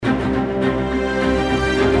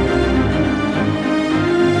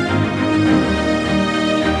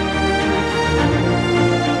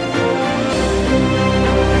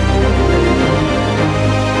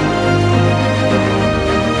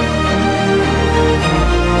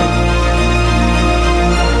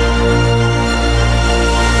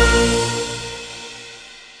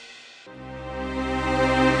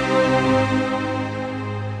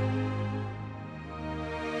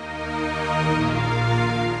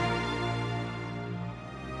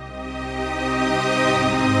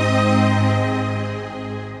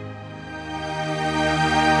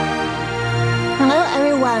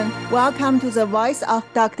welcome to the Voice of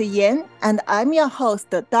Dr. Yan, and I'm your host,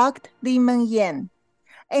 Dr. Li-Meng Yan.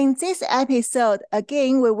 In this episode,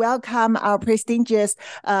 again, we welcome our prestigious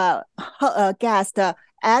guest,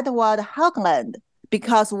 Edward Hoagland,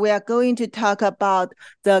 because we are going to talk about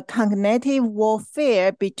the cognitive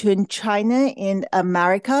warfare between China and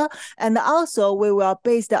America, and also we will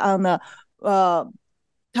based on the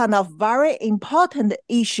kind of very important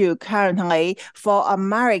issue currently for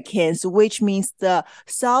Americans, which means the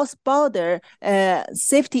south border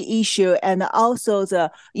safety issue and also the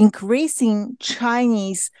increasing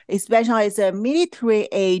Chinese, especially the military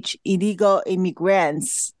age illegal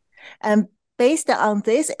immigrants. And based on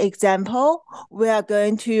this example, we are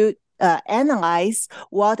going to analyze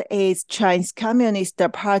what is Chinese Communist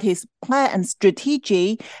Party's plan and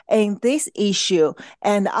strategy in this issue.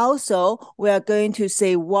 And also, we are going to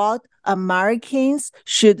say what Americans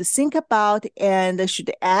should think about and should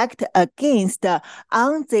act against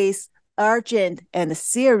on this urgent and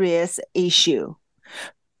serious issue.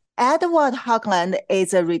 Edward Hoagland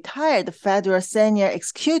is a retired federal senior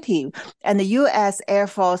executive and U.S. Air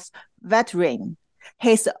Force veteran.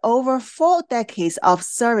 His over 4 decades of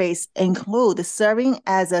service include serving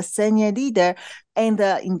as a senior leader in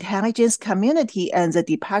the intelligence community and the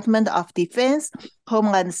Department of Defense,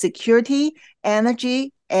 Homeland Security,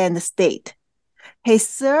 Energy, and State. He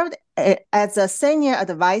served as a senior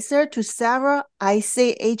advisor to several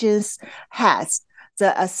IC agents heads,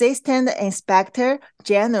 the Assistant Inspector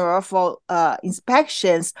General for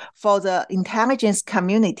Inspections for the Intelligence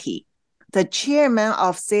Community, the chairman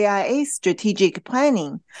of CIA Strategic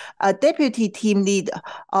Planning, a deputy team lead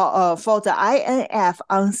for the INF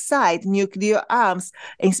on-site nuclear arms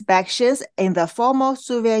inspections in the former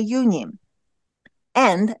Soviet Union,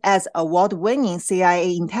 and as award-winning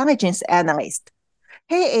CIA intelligence analyst.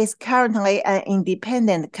 He is currently an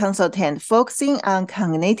independent consultant focusing on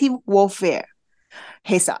cognitive warfare.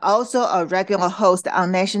 He's also a regular host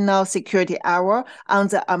on National Security Hour on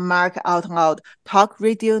the America Out Loud Talk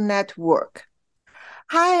Radio Network.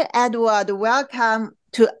 Hi, Edward. Welcome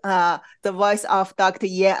to the Voice of Dr.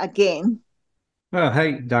 Yan again.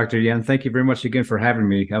 Hey, Dr. Yan. Thank you very much again for having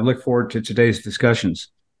me. I look forward to today's discussions.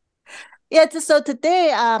 Yes, so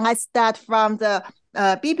today I start from the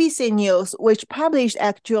BBC News, which published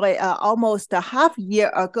actually almost a half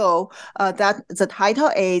year ago. That the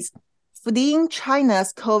title is Fleeing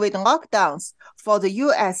China's COVID lockdowns for the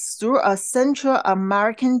U.S. through a Central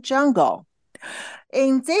American jungle.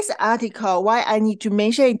 In this article, why I need to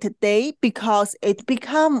mention it today, because it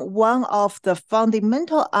become one of the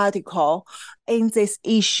fundamental article in this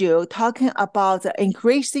issue, talking about the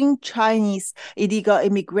increasing Chinese illegal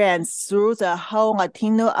immigrants through the whole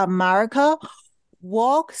Latino America,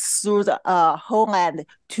 walk through the homeland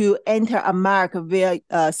to enter America via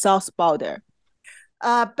south border.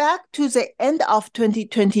 Back to the end of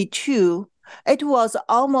 2022, it was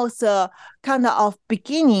almost a kind of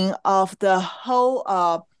beginning of the whole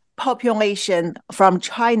population from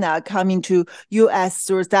China coming to U.S.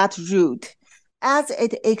 through that route. As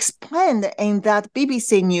it explained in that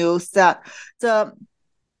BBC News, that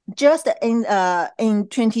just in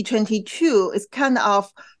 2022, it's kind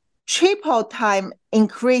of triple time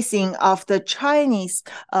increasing of the Chinese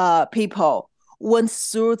people went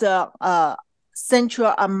through the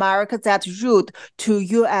Central America, that route to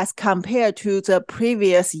U.S. compared to the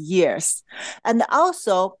previous years. And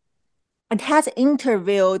also, it has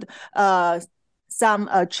interviewed some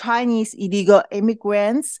Chinese illegal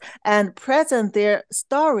immigrants and present their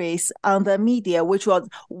stories on the media, which was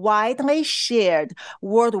widely shared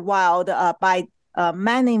worldwide by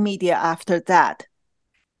many media after that.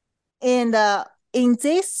 And in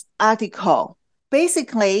this article,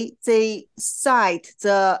 basically, they cite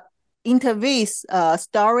the interviews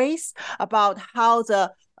stories about how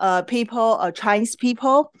the Chinese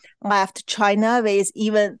people left China with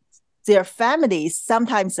even their families,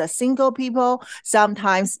 sometimes single people,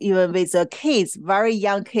 sometimes even with the kids, very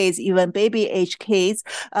young kids, even baby age kids.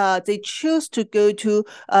 They choose to go to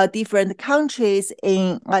different countries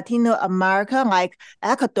in Latino America, like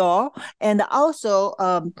Ecuador, and also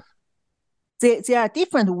there are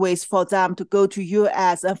different ways for them to go to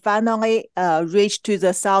U.S. and finally reach to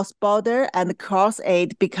the south border and cross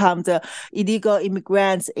it, become the illegal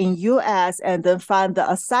immigrants in U.S. and then find the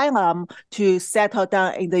asylum to settle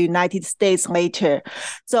down in the United States later.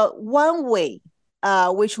 So one way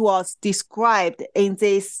which was described in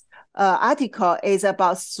this article is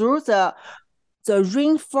about through the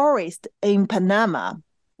rainforest in Panama,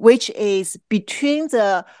 which is between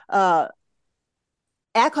the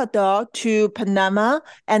Ecuador to Panama,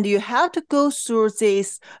 and you have to go through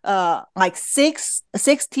this like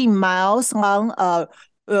 60 miles long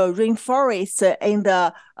rainforest in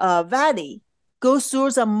the valley go through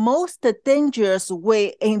the most dangerous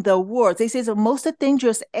way in the world. This is the most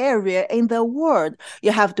dangerous area in the world.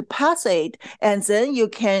 You have to pass it, and then you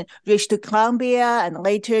can reach to Colombia, and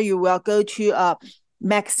later you will go to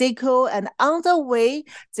Mexico. And on the way,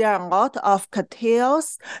 there are a lot of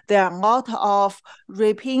cartels. There are a lot of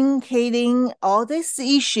raping, killing, all these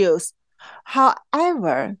issues.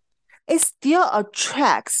 However, it still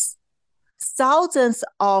attracts thousands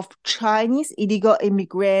of Chinese illegal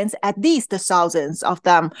immigrants, at least thousands of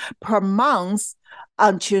them per month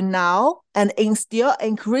until now, and still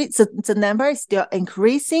increase. The number is still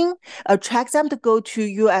increasing. Attract them to go to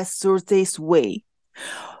U.S. through this way.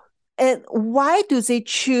 And why do they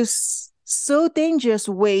choose so dangerous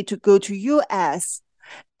way to go to U.S.?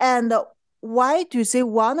 And why do they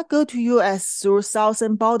want to go to U.S. through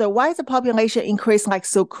southern border? Why is the population increase like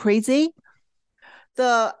so crazy?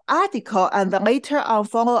 The article and later on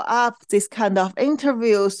follow up this kind of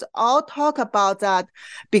interviews all talk about that,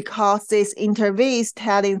 because this interviews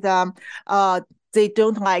telling them they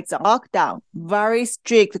don't like the lockdown, very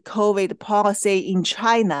strict COVID policy in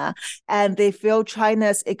China, and they feel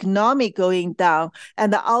China's economy going down.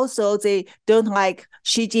 And also they don't like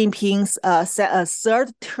Xi Jinping's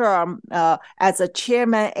third term as a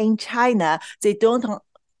chairman in China. They don't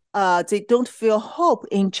feel hope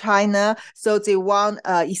in China, so they want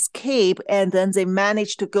escape, and then they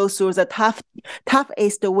manage to go through the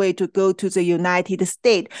toughest way to go to the United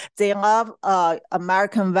States. They love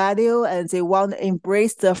American value, and they want to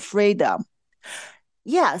embrace the freedom.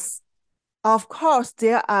 Yes, of course,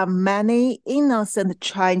 there are many innocent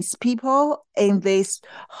Chinese people in this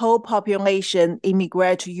whole population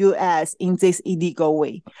immigrate to U.S. in this illegal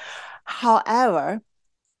way. However,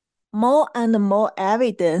 more and more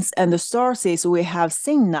evidence and sources we have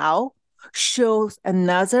seen now shows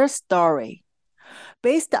another story.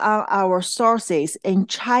 Based on our sources in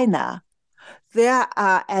China, there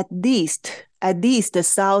are at least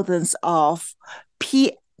thousands of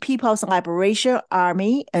People's Liberation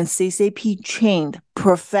Army and CCP trained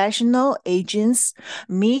professional agents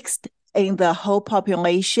mixed in the whole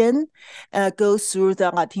population, go through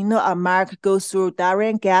the Latino America, go through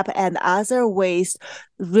Darien Gap and other ways,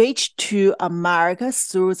 reach to America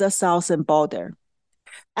through the southern border.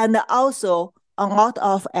 And also, a lot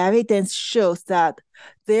of evidence shows that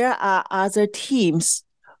there are other teams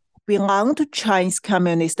belong to Chinese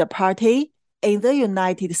Communist Party in the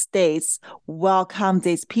United States, welcome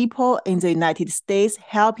these people in the United States,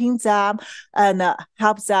 helping them and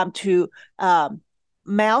help them to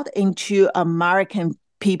melt into American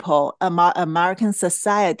people, American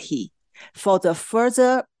society for the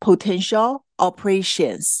further potential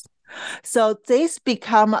operations. So this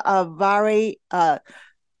become a very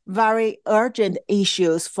urgent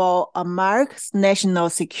issues for America's national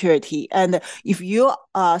security. And if you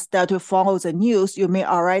start to follow the news, you may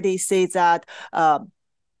already see that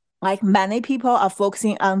like many people are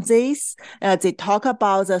focusing on this. They talk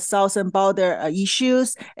about the southern border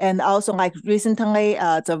issues, and also like recently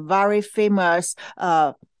the very famous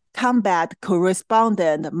combat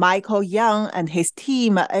correspondent Michael Young and his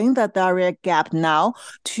team in the Darien Gap now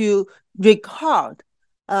to record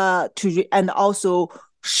and also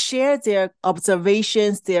share their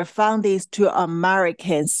observations, their findings to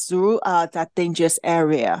Americans through that dangerous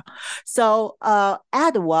area. So,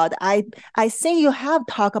 Edward, I think you have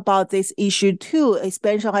talked about this issue too,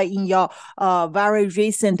 especially in your very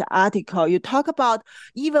recent article. You talk about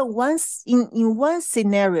even once in one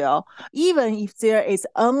scenario, even if there is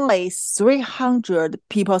only 300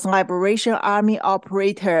 People's Liberation Army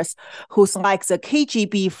operators who's like the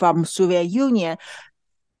KGB from Soviet Union,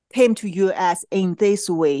 came to U.S. in this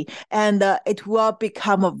way, and it will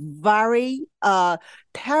become a very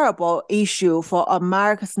terrible issue for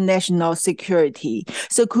America's national security.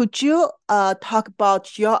 So could you talk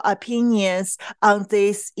about your opinions on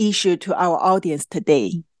this issue to our audience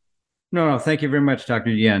today? No, thank you very much, Dr.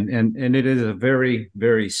 Yan. And it is a very,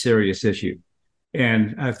 very serious issue.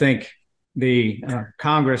 And I think the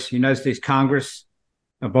Congress, United States Congress,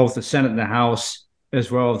 both the Senate and the House,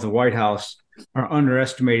 as well as the White House, are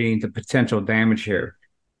underestimating the potential damage here.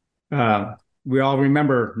 We all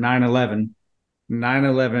remember 9/11.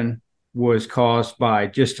 9/11 was caused by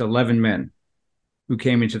just 11 men who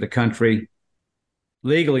came into the country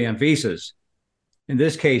legally on visas. In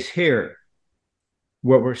this case here,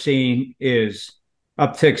 what we're seeing is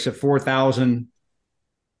upticks of 4,000,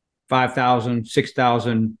 5,000,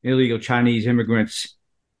 6,000 illegal Chinese immigrants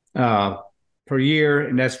per year,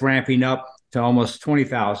 and that's ramping up to almost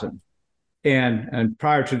 20,000. And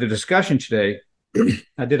prior to the discussion today,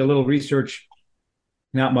 I did a little research,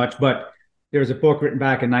 not much, but there was a book written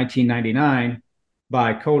back in 1999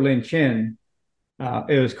 by Ko-Lin Chin.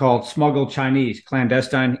 It was called Smuggled Chinese,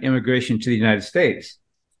 Clandestine Immigration to the United States.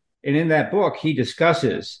 And in that book, he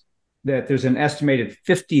discusses that there's an estimated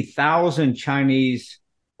 50,000 Chinese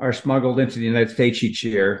are smuggled into the United States each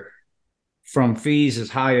year, from fees as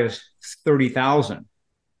high as 30,000.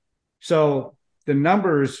 So the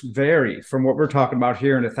numbers vary from what we're talking about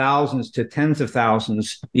here in the thousands to tens of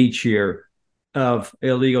thousands each year of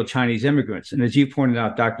illegal Chinese immigrants. And as you pointed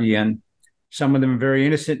out, Dr. Yan, some of them are very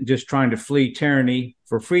innocent and just trying to flee tyranny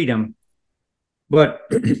for freedom. But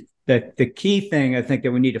the key thing I think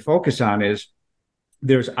that we need to focus on is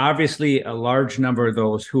there's obviously a large number of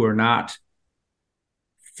those who are not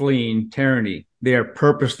fleeing tyranny. They are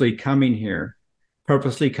purposely coming here,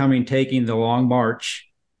 taking the long march,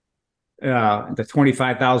 the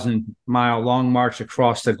 25,000-mile long march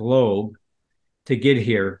across the globe to get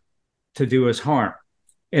here to do us harm.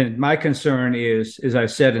 And my concern is, as I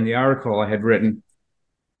said in the article I had written,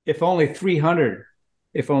 if only 300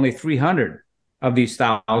 of these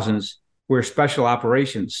thousands were special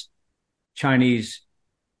operations Chinese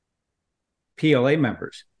PLA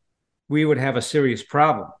members, we would have a serious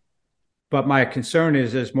problem. But my concern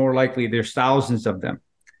is more likely there's thousands of them.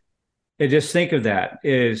 And just think of that,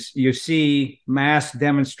 is you see mass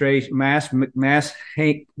demonstration, mass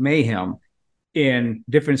hate mayhem in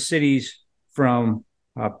different cities, from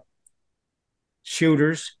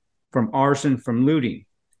shooters, from arson, from looting.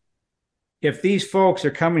 If these folks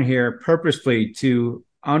are coming here purposely to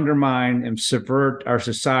undermine and subvert our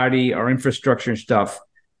society, our infrastructure and stuff,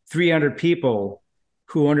 300 people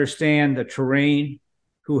who understand the terrain,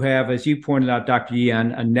 who have, as you pointed out, Dr.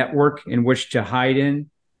 Yan, a network in which to hide in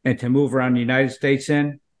and to move around the United States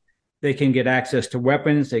in. They can get access to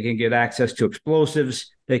weapons. They can get access to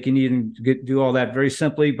explosives. They can even do all that very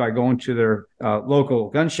simply by going to their local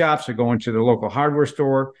gun shops, or going to their local hardware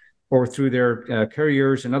store, or through their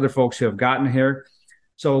couriers and other folks who have gotten here.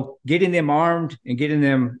 So getting them armed and getting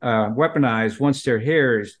them weaponized once they're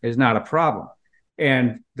here is not a problem.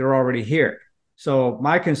 And they're already here. So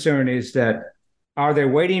my concern is that, are they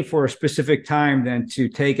waiting for a specific time then to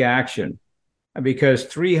take action? Because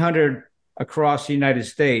 300 across the United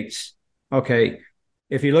States, okay,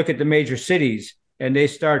 if you look at the major cities and they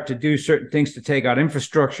start to do certain things to take out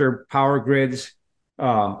infrastructure, power grids,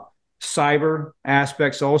 cyber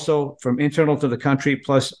aspects also, from internal to the country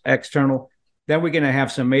plus external, then we're going to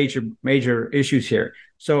have some major issues here.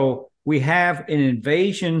 So we have an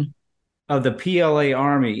invasion of the PLA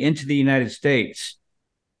army into the United States.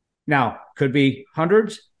 Now, could be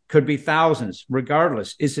hundreds, could be thousands.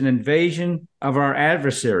 Regardless, it's an invasion of our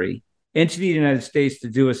adversary into the United States to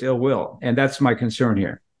do us ill will. And that's my concern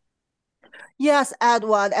here. Yes,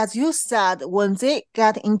 Edward, as you said, when they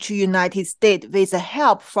get into United States with the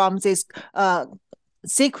help from this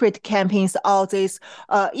secret campaigns, or this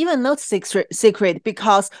even not secret,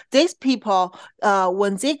 because these people,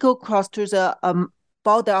 when they go across to the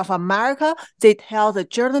border of America, they tell the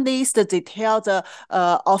journalists, they tell the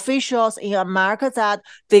officials in America that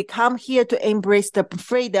they come here to embrace the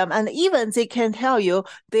freedom, and even they can tell you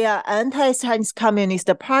they are anti-Chinese Communist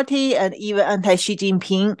Party and even anti-Xi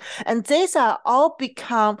Jinping, and these are all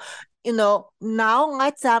become, now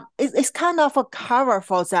like them, it's kind of a cover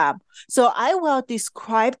for them. So I will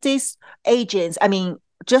describe these agents.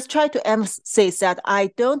 Just try to emphasize that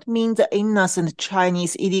I don't mean the innocent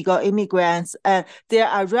Chinese illegal immigrants, and there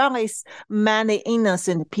are really many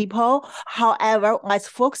innocent people. However, let's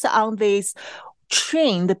focus on these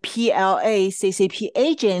trained PLA CCP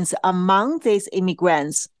agents among these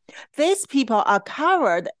immigrants. These people are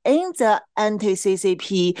covered in the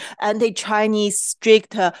anti-CCP, anti-Chinese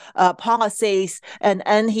strict policies and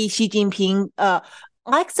anti-Xi Jinping,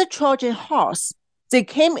 like the Trojan horse. They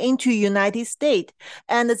came into United States,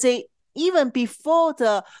 and they, even before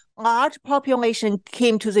the large population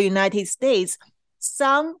came to the United States,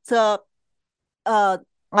 some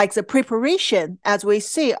like the preparation, as we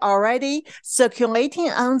see already circulating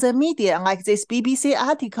on the media, like this BBC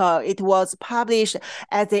article, it was published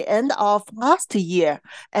at the end of last year.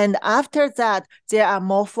 And after that, there are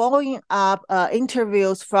more following up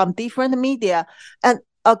interviews from different media. And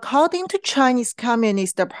according to Chinese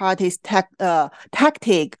Communist Party's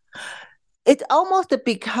tactic, it almost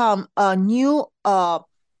become a new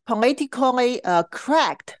politically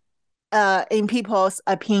correct in people's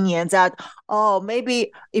opinion, that,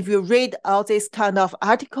 maybe if you read all these kind of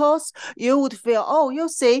articles, you would feel, you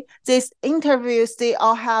see, these interviews, they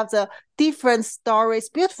all have the different stories,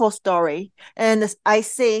 beautiful story. And I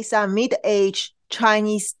see some mid-age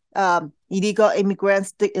Chinese illegal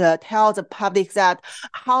immigrants tell the public that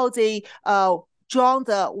how they joined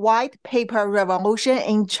the white paper revolution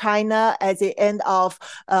in China at the end of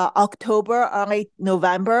October, early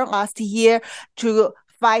November last year to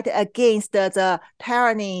fight against the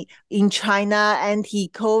tyranny in China,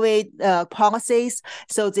 anti-COVID policies.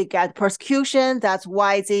 So they get persecution. That's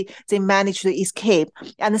why they managed to escape.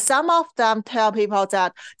 And some of them tell people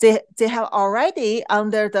that they have already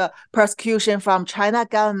under the persecution from China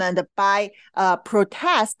government by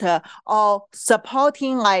protest or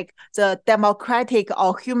supporting like the democratic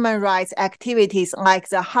or human rights activities like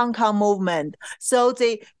the Hong Kong movement. So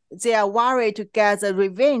they are worried to get the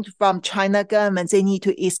revenge from China government. They need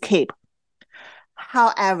to escape.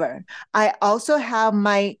 However, I also have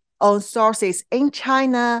my own sources in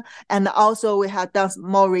China, and also we have done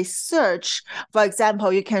more research. For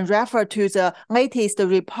example, you can refer to the latest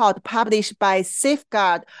report published by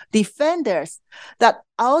Safeguard Defenders that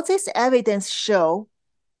all this evidence show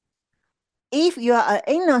if you are an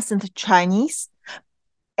innocent Chinese,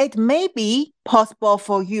 it may be possible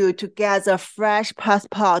for you to get a fresh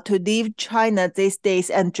passport to leave China these days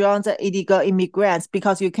and join the illegal immigrants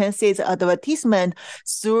because you can see the advertisement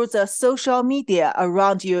through the social media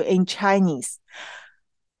around you in Chinese.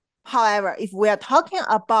 However, if we are talking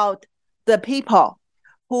about the people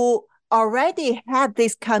who already had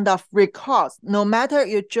this kind of recourse, no matter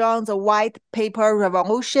you join the white paper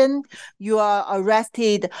revolution, you are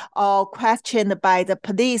arrested or questioned by the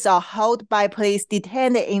police or held by police,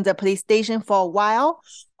 detained in the police station for a while,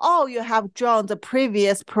 or you have joined the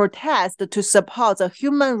previous protest to support the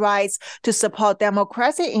human rights, to support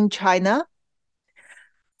democracy in China.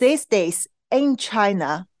 These days in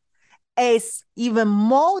China, it's even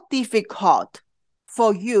more difficult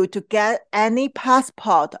for you to get any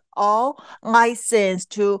passport or license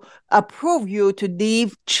to approve you to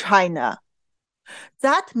leave China.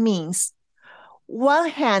 That means, one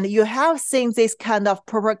hand, you have seen this kind of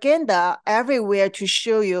propaganda everywhere to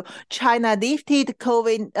show you China lifted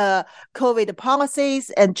COVID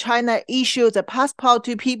policies and China issued the passport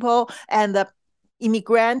to people and the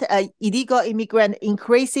illegal immigrant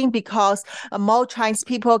increasing because more Chinese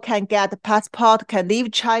people can get a passport, can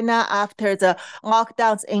leave China after the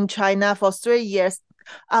lockdowns in China for 3 years.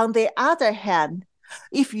 On the other hand,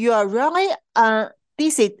 if you are really a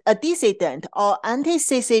dissident or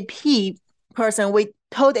anti-CCP person, we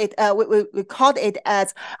called it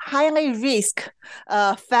as highly risk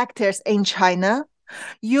factors in China,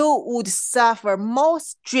 you would suffer more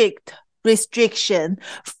strict restriction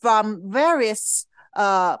from various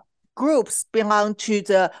groups belong to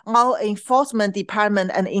the law enforcement department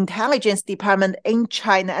and intelligence department in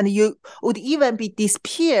China, and you would even be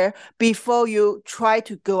disappeared before you try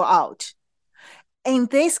to go out. In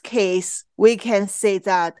this case, we can say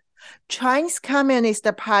that Chinese Communist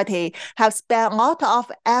Party have spent a lot of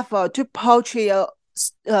effort to portray a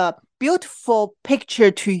beautiful picture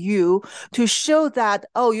to you to show that,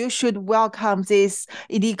 oh, you should welcome these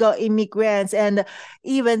illegal immigrants, and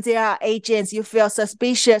even there are agents you feel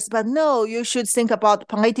suspicious, but no, you should think about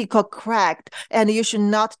political correct and you should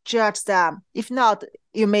not judge them. If not,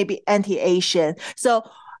 you may be anti-Asian. So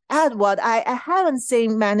Edward, I haven't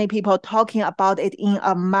seen many people talking about it in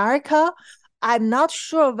America. I'm not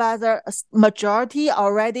sure whether a majority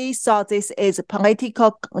already saw this as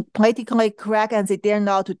politically correct and they dare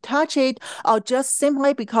not to touch it, or just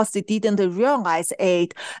simply because they didn't realize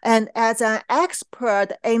it. And as an expert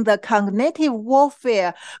in the cognitive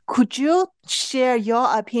warfare, could you share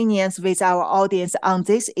your opinions with our audience on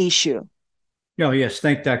this issue? Oh, yes.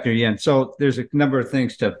 Thank Dr. Yan. So there's a number of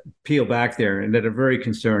things to peel back there and that are very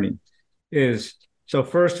concerning. So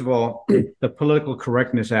first of all, the political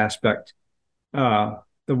correctness aspect. The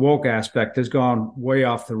woke aspect has gone way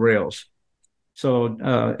off the rails. So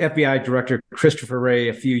FBI Director Christopher Wray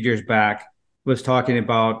a few years back was talking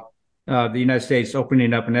about the United States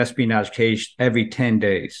opening up an espionage case every 10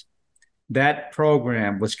 days. That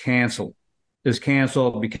program was canceled. It was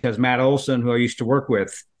canceled because Matt Olson, who I used to work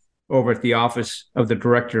with over at the Office of the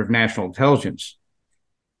Director of National Intelligence,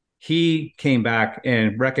 he came back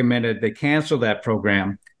and recommended they cancel that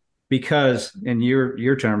program because, in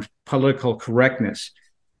your terms, political correctness.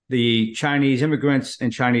 The Chinese immigrants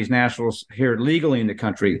and Chinese nationals here legally in the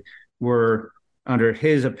country were, under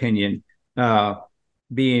his opinion,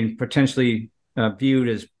 being potentially viewed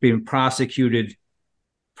as being prosecuted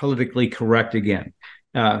politically correct again.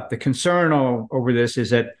 The concern over this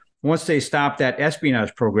is that once they stop that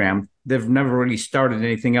espionage program, they've never really started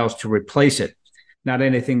anything else to replace it, not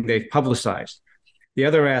anything they've publicized. The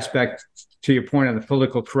other aspect, to your point on the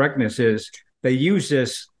political correctness, is they use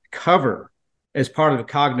this cover as part of the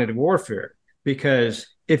cognitive warfare, because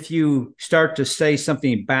if you start to say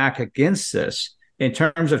something back against this, in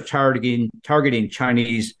terms of targeting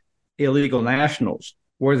Chinese illegal nationals,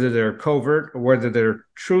 whether they're covert or whether they're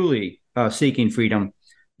truly seeking freedom,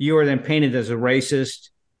 you are then painted as a racist,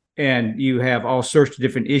 and you have all sorts of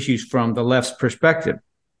different issues from the left's perspective.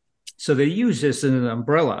 So they use this as an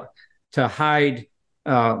umbrella to hide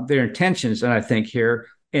their intentions, and I think here,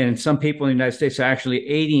 and some people in the United States are actually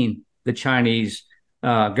aiding the Chinese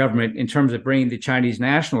government in terms of bringing the Chinese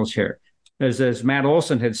nationals here. As Matt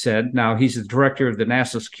Olson had said, now he's the director of the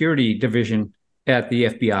National Security Division at the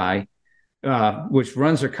FBI, which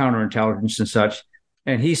runs their counterintelligence and such.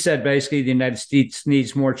 And he said basically the United States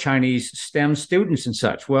needs more Chinese STEM students and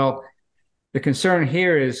such. Well, the concern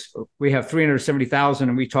here is we have 370,000,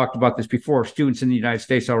 and we talked about this before, students in the United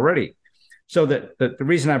States already. So the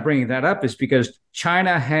reason I'm bringing that up is because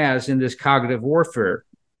China has, in this cognitive warfare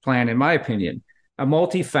plan, in my opinion, a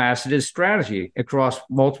multifaceted strategy across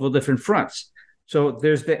multiple different fronts. So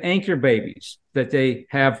there's the anchor babies that they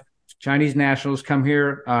have Chinese nationals come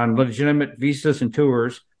here on legitimate visas and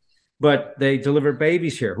tours, but they deliver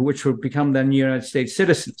babies here, which would become then United States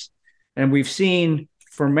citizens. And we've seen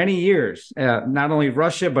for many years, not only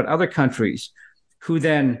Russia, but other countries who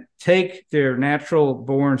then take their natural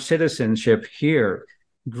born citizenship here,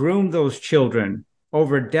 groom those children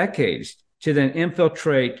over decades to then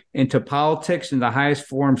infiltrate into politics and the highest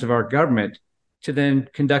forms of our government to then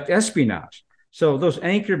conduct espionage. So those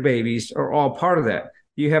anchor babies are all part of that.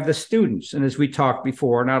 You have the students, and as we talked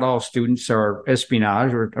before, not all students are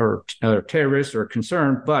espionage or terrorists or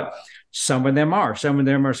concerned, but some of them are. Some of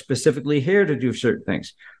them are specifically here to do certain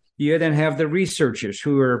things. You then have the researchers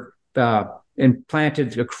who are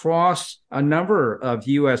implanted across a number of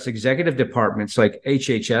U.S. executive departments like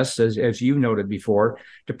HHS, as you noted before,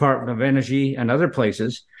 Department of Energy and other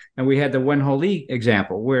places. And we had the Wenho Li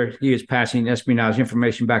example where he is passing espionage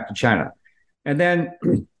information back to China. And then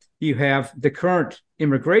you have the current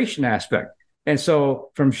immigration aspect. And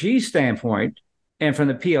so from Xi's standpoint and from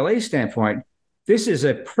the PLA standpoint, this is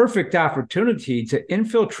a perfect opportunity to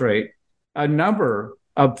infiltrate a number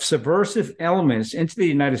of subversive elements into the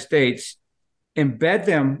United States, embed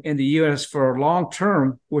them in the U.S. for a long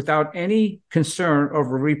term without any concern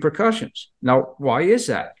over repercussions. Now, why is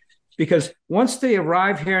that? Because once they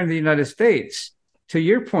arrive here in the United States, to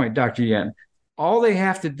your point, Dr. Yan, all they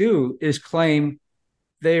have to do is claim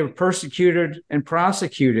they are persecuted and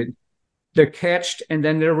prosecuted, they're catched, and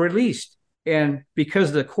then they're released. And because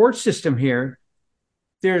of the court system here,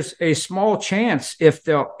 there's a small chance if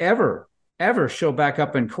they'll ever show back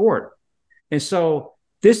up in court. And so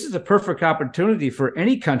this is a perfect opportunity for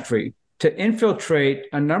any country to infiltrate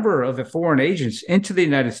a number of the foreign agents into the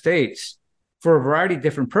United States for a variety of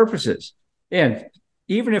different purposes. And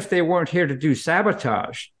even if they weren't here to do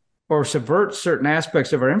sabotage or subvert certain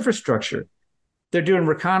aspects of our infrastructure, they're doing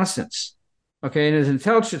reconnaissance. Okay, and as an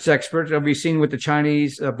intelligence expert, I've been seen with the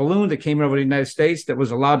Chinese balloon that came over the United States that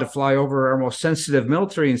was allowed to fly over our most sensitive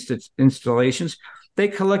military installations. They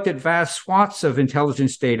collected vast swaths of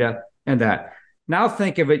intelligence data and that. Now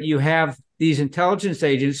think of it, you have these intelligence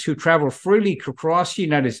agents who travel freely across the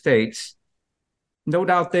United States. No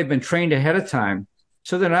doubt they've been trained ahead of time.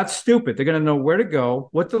 So they're not stupid. They're going to know where to go,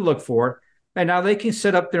 what to look for. And now they can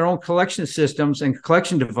set up their own collection systems and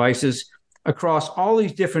collection devices across all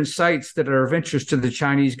these different sites that are of interest to the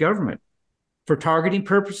Chinese government for targeting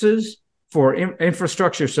purposes, for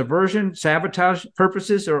infrastructure subversion, sabotage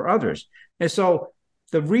purposes, or others. And so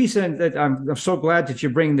the reason that I'm so glad that you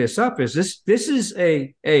bring this up is this is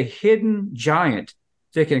a hidden giant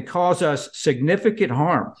that can cause us significant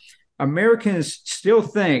harm. Americans still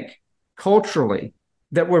think culturally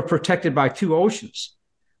that we're protected by two oceans.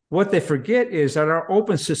 What they forget is that our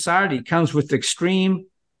open society comes with extreme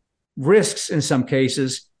risks in some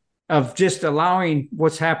cases of just allowing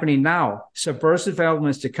what's happening now, subversive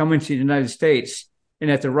elements to come into the United States and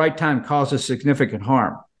at the right time cause us significant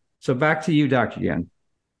harm. So back to you, Dr. Yan.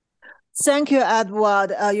 Thank you,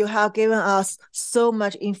 Edward. You have given us so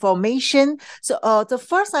much information. So the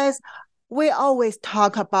first is we always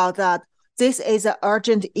talk about that this is an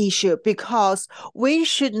urgent issue because we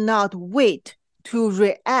should not wait to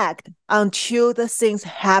react until the things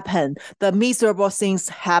happen, the miserable things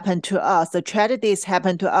happen to us, the tragedies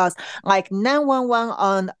happen to us, like 911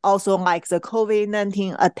 and also like the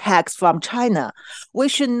COVID-19 attacks from China. We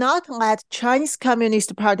should not let Chinese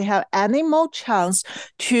Communist Party have any more chance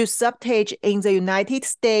to sabotage in the United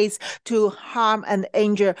States to harm and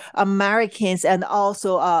injure Americans and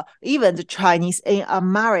also even the Chinese in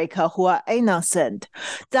America who are innocent.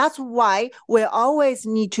 That's why we always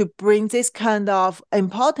need to bring this kind of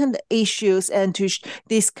important issues and to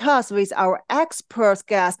discuss with our expert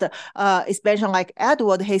guest, especially like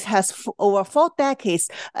Edward. He has over 4 decades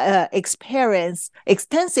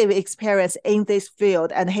extensive experience in this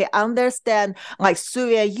field, and he understands like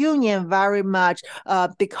Soviet Union very much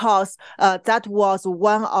because that was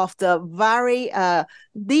one of the very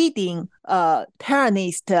leading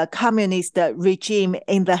tyrannist communist regime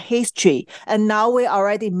in the history. And now we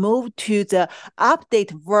already moved to the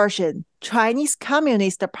update version, Chinese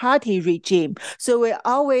Communist Party regime. So we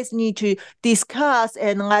always need to discuss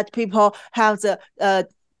and let people have the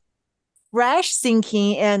fresh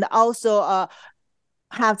thinking and also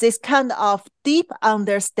have this kind of deep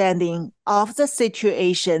understanding of the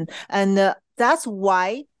situation. And that's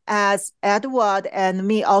why, as Edward and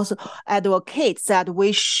me also advocate, that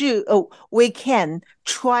we can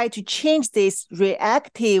try to change this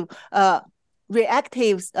reactive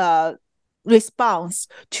response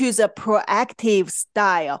to the proactive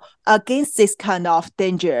style against this kind of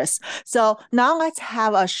dangers. So now let's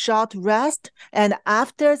have a short rest, and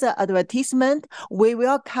after the advertisement, we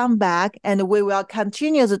will come back and we will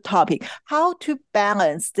continue the topic, how to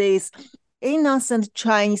balance this innocent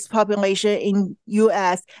Chinese population in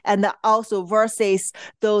U.S. and also versus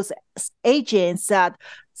those agents that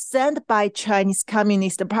sent by Chinese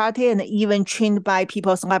Communist Party and even trained by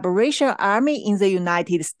People's Liberation Army in the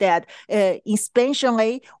United States,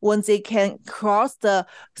 especially when they can cross the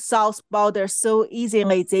south border so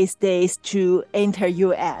easily these days to enter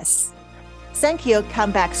U.S. Thank you.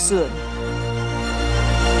 Come back soon.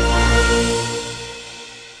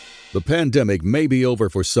 The pandemic may be over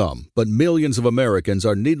for some, but millions of Americans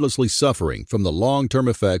are needlessly suffering from the long-term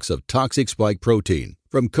effects of toxic spike protein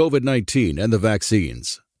from COVID-19 and the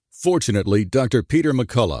vaccines. Fortunately, Dr. Peter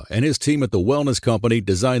McCullough and his team at the Wellness Company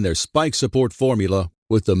designed their spike support formula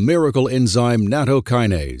with the miracle enzyme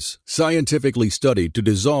nattokinase, scientifically studied to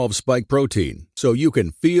dissolve spike protein so you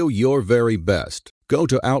can feel your very best. Go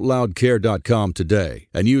to OutLoudCare.com today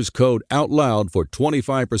and use code OUTLOUD for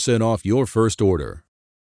 25% off your first order.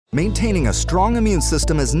 Maintaining a strong immune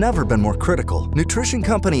system has never been more critical. Nutrition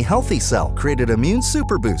company Healthy Cell created Immune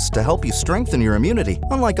Super Boost to help you strengthen your immunity.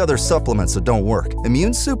 Unlike other supplements that don't work,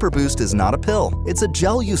 Immune Super Boost is not a pill. It's a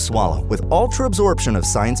gel you swallow with ultra-absorption of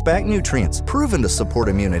science-backed nutrients proven to support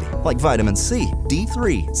immunity, like vitamin C,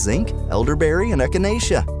 D3, zinc, elderberry, and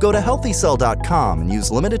echinacea. Go to HealthyCell.com and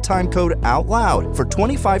use limited time code OUTLOUD for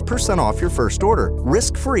 25% off your first order.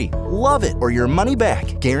 Risk-free. Love it or your money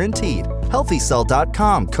back. Guaranteed.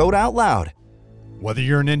 HealthyCell.com, code OUTLOUD. Whether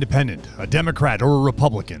you're an independent, a Democrat, or a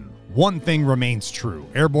Republican, one thing remains true.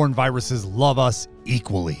 Airborne viruses love us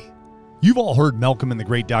equally. You've all heard Malcolm and the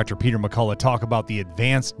great Dr. Peter McCullough talk about the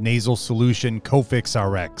advanced nasal solution Cofix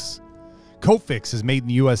RX. Cofix is made in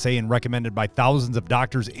the USA and recommended by thousands of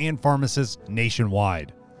doctors and pharmacists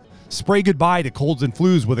nationwide. Spray goodbye to colds and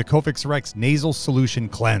flus with a Cofix RX nasal solution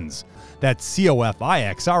cleanse. That's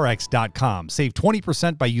COFIXRX.com. Save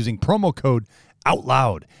 20% by using promo code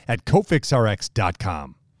OUTLOUD at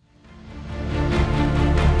COFIXRX.com.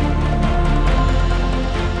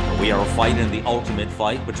 We are fighting the ultimate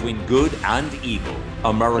fight between good and evil.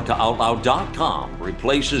 AmericaOutloud.com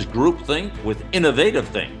replaces groupthink with innovative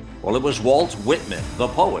think. Well, it was Walt Whitman, the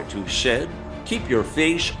poet, who said, "Keep your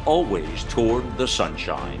face always toward the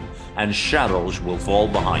sunshine, and shadows will fall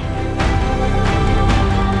behind you."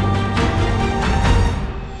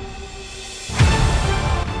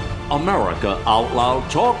 America Out Loud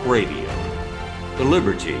Talk Radio.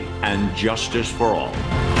 Liberty and justice for all.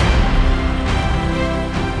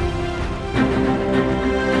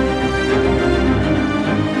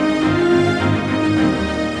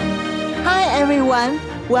 Hi, everyone.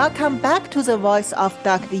 Welcome back to the Voice of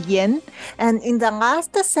Dr. Yan. And in the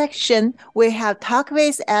last section, we have talked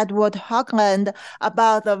with Edward Hoagland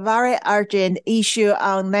about the very urgent issue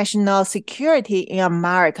on national security in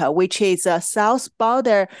America, which is a south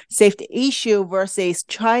border safety issue versus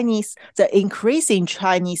the increasing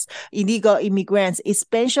Chinese illegal immigrants,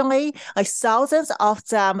 especially like thousands of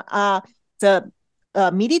them are the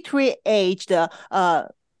military-aged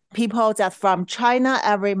people that from China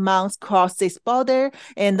every month cross this border.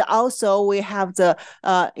 And also we have the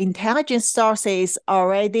intelligence sources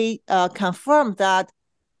already confirmed that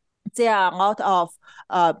there are a lot of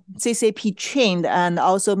CCP trained and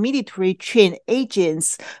also military trained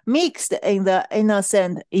agents mixed in the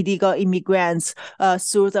innocent illegal immigrants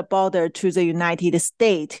through the border to the United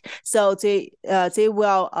States. So they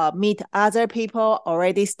will meet other people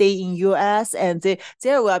already stay in U.S. and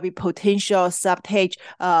there will be potential sabotage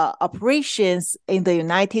operations in the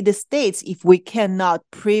United States if we cannot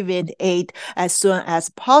prevent it as soon as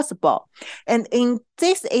possible. And in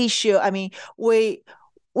this issue, I mean,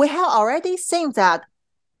 we have already seen that.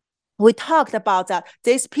 We talked about that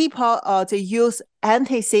these people they use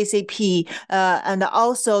anti-CCP and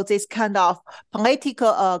also this kind of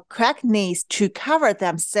political correctness to cover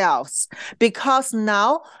themselves. Because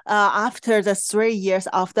now, after the 3 years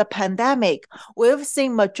of the pandemic, we've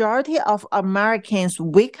seen majority of Americans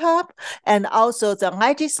wake up, and also the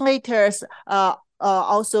legislators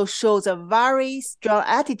also shows a very strong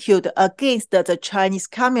attitude against the Chinese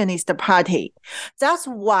Communist Party. That's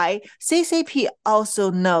why CCP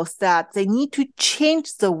also knows that they need to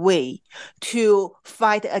change the way to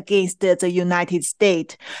fight against the United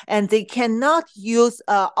States. And they cannot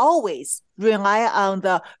always rely on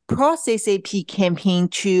the pro-CCP campaign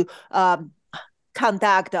to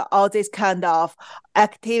conduct all these kind of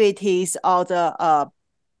activities or the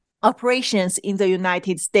operations in the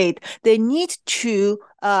United States. They need to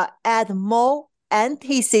add more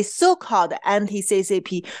so-called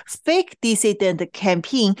anti-CCP fake dissident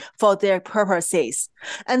campaign for their purposes.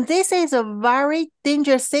 And this is a very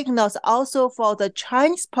dangerous signal also for the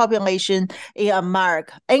Chinese population in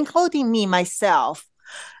America, including me, myself,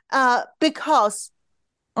 because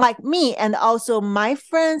like me and also my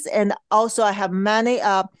friends, and also I have many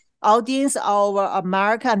audience over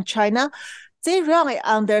America and China, they really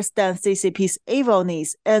understand CCP's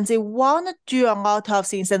evilness, and they want to do a lot of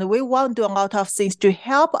things, and we want to do a lot of things to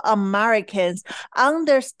help Americans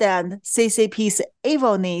understand CCP's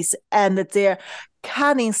evilness and their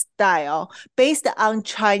cunning style based on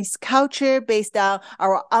Chinese culture, based on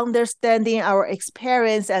our understanding, our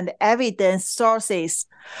experience, and evidence sources.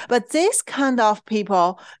 But this kind of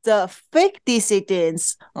people, the fake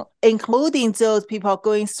dissidents, including those people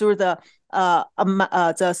going through the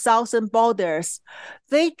southern borders,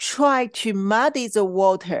 they try to muddy the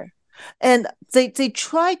water. And they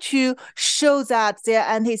try to show that they're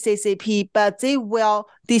anti-CCP, but they will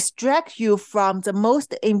distract you from the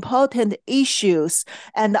most important issues.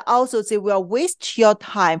 And also they will waste your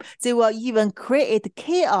time. They will even create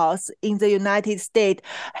chaos in the United States,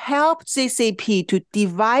 help CCP to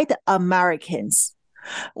divide Americans.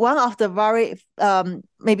 One of the very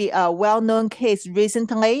maybe a well-known case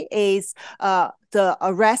recently is the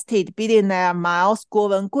arrested billionaire Miles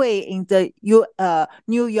Guo in the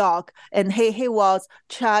New York, and he was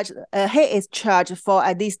charged. He is charged for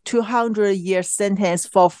at least 200-year sentence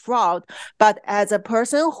for fraud. But as a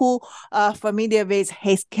person who familiar with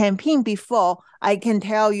his campaign before, I can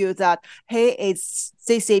tell you that he is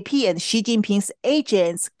CCP and Xi Jinping's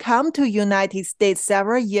agents come to United States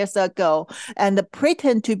several years ago and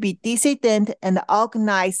pretend to be dissident and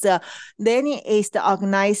organize a Leninist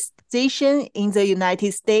organization in the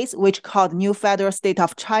United States, which called New Federal State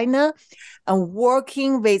of China, and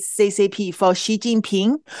working with CCP for Xi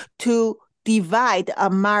Jinping to divide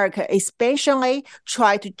America, especially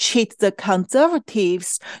try to cheat the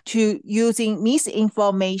conservatives to using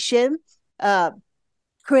misinformation,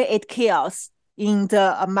 create chaos in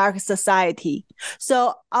the American society.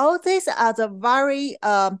 So all these are the very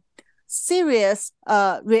serious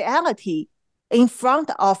reality in front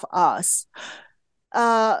of us.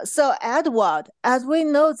 So Edward, as we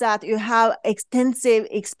know that you have extensive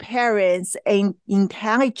experience in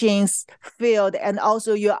intelligence field, and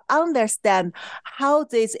also you understand how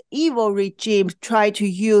this evil regime try to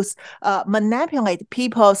use manipulate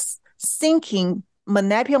people's thinking,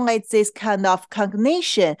 manipulate this kind of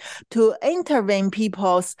cognition to intervene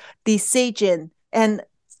people's decision. And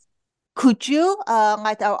could you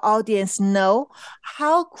let our audience know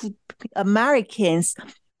how could Americans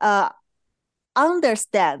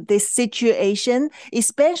understand this situation,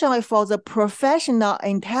 especially for the professional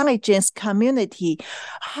intelligence community?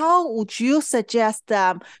 How would you suggest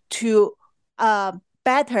them to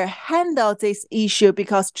better handle this issue,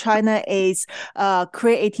 because China is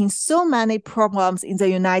creating so many problems in the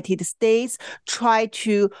United States, try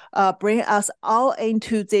to bring us all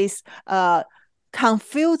into these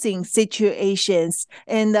confusing situations?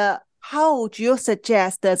 And how would you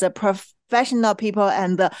suggest that the professional people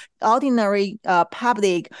and the ordinary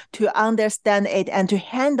public to understand it and to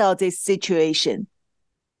handle this situation?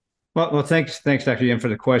 Well, thanks, Dr. Yan, for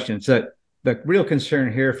the question. So the real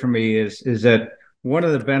concern here for me is that one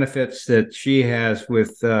of the benefits that she has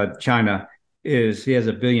with China is he has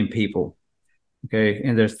 1 billion people, okay,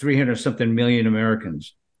 and there's 300-something million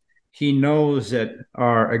Americans. He knows that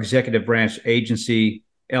our executive branch agency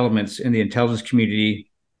elements in the intelligence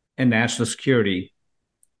community and national security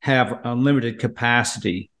have unlimited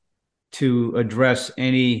capacity to address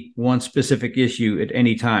any one specific issue at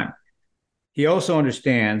any time. He also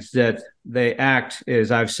understands that they act,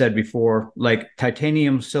 as I've said before, like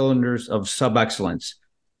titanium cylinders of sub-excellence,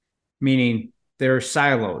 meaning they're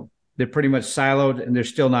siloed. They're pretty much siloed and they're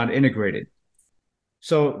still not integrated.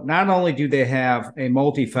 So not only do they have a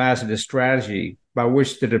multifaceted strategy by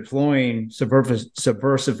which they're deploying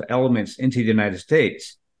subversive elements into the United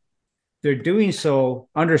States, they're doing so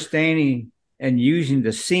understanding and using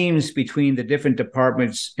the seams between the different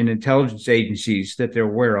departments and intelligence agencies that they're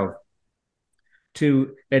aware of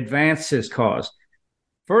to advance this cause.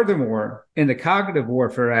 Furthermore, in the cognitive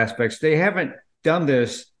warfare aspects, they haven't done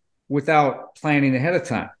this without planning ahead of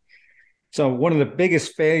time. So one of the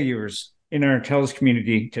biggest failures in our intelligence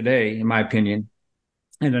community today, in my opinion,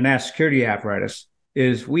 in the national security apparatus,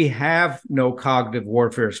 is we have no cognitive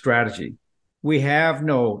warfare strategy. We have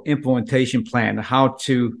no implementation plan on how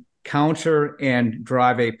to counter and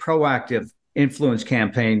drive a proactive influence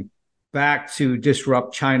campaign back to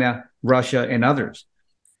disrupt China, Russia, and others.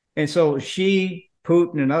 And so Xi,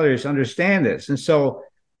 Putin, and others understand this. And so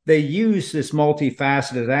they use this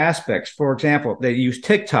multifaceted aspects. For example, they use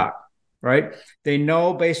TikTok, right? They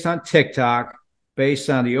know based on TikTok,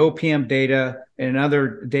 based on the OPM data and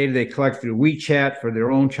other data they collect through WeChat for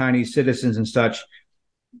their own Chinese citizens and such,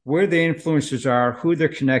 where the influencers are, who they're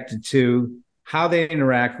connected to, how they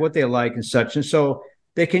interact, what they like and such. And so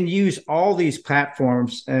they can use all these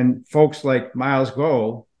platforms, and folks like Miles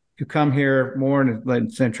Guo who come here more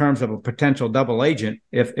in terms of a potential double agent,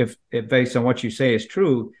 if based on what you say is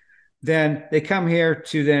true, then they come here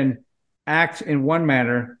to then act in one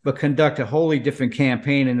manner, but conduct a wholly different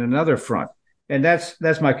campaign in another front. And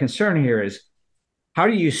that's my concern here is, how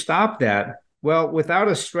do you stop that? Well, without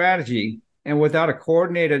a strategy and without a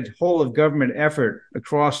coordinated whole of government effort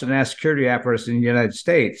across the national security apparatus in the United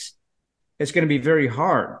States, it's going to be very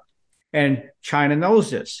hard. And China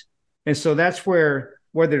knows this. And so that's where,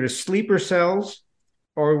 whether it's sleeper cells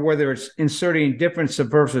or whether it's inserting different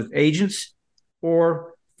subversive agents,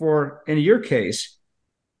 or for, in your case,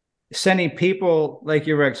 sending people like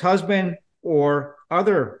your ex-husband or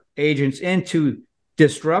other agents in to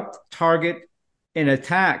disrupt, target, and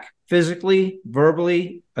attack physically,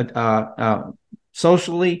 verbally,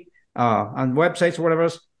 socially, on websites or whatever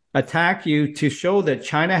else, attack you to show that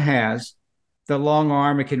China has the long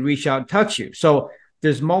arm and can reach out and touch you. So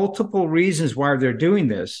there's multiple reasons why they're doing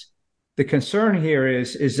this. The concern here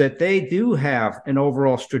is that they do have an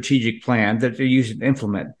overall strategic plan that they're using to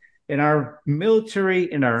implement. And our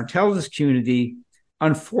military and our intelligence community,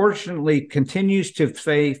 unfortunately, continues to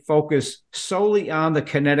focus solely on the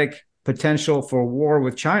kinetic potential for war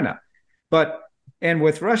with China, and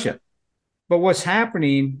with Russia. But what's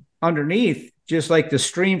happening underneath, just like the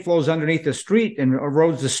stream flows underneath the street and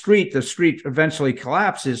erodes the street eventually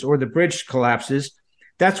collapses, or the bridge collapses.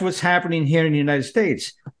 That's what's happening here in the United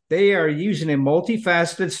States. They are using a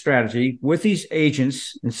multifaceted strategy with these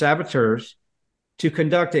agents and saboteurs to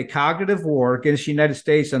conduct a cognitive war against the United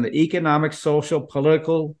States on the economic, social,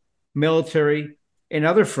 political, military, and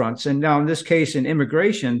other fronts. And now in this case, in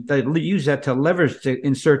immigration, they use that to leverage to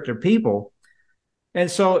insert their people. And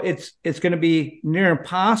so it's going to be near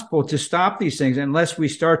impossible to stop these things unless we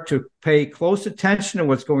start to pay close attention to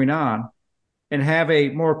what's going on and have a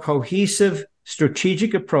more cohesive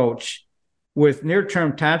strategic approach with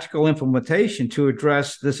near-term tactical implementation to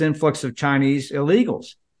address this influx of Chinese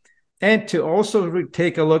illegals. And to also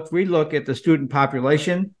relook at the student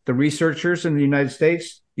population, the researchers in the United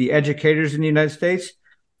States, the educators in the United States,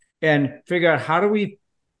 and figure out how do we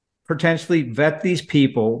potentially vet these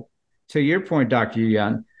people, to your point, Dr.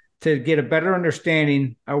 Yan, to get a better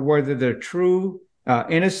understanding of whether they're true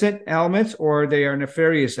innocent elements or they are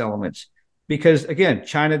nefarious elements. Because, again,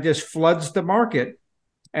 China just floods the market,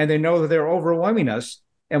 and they know that they're overwhelming us,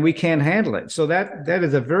 and we can't handle it. So that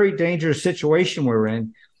is a very dangerous situation we're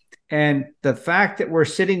in. And the fact that we're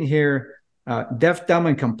sitting here deaf, dumb,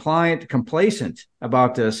 and complacent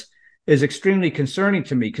about this is extremely concerning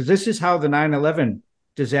to me, because this is how the 9/11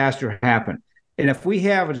 disaster happened. And if we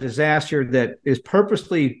have a disaster that is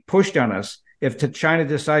purposely pushed on us, if China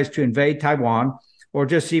decides to invade Taiwan or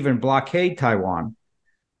just even blockade Taiwan,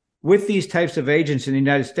 with these types of agents in the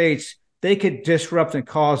United States, they could disrupt and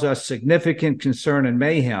cause us significant concern and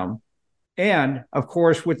mayhem. And, of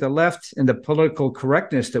course, with the left and the political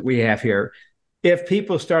correctness that we have here, if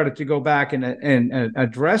people started to go back and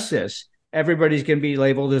address this, everybody's going to be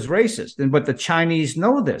labeled as racist. But the Chinese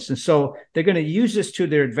know this. And so they're going to use this to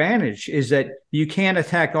their advantage, is that you can't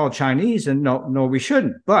attack all Chinese, and no, we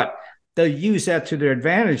shouldn't. But they'll use that to their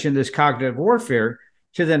advantage in this cognitive warfare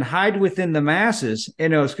to then hide within the masses.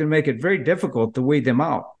 And it's going to make it very difficult to weed them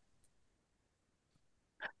out.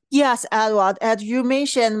 Yes, Edward, as you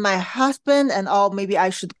mentioned, my husband, and maybe I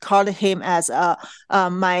should call him as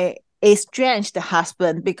my estranged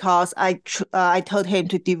husband because I told him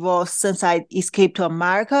to divorce since I escaped to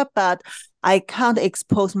America, but I can't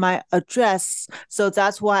expose my address, so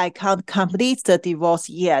that's why I can't complete the divorce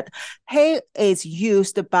yet. He is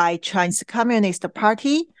used by Chinese Communist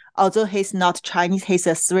Party. Although he's not Chinese, he's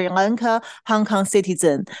a Sri Lanka, Hong Kong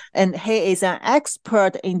citizen, and he is an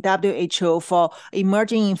expert in WHO for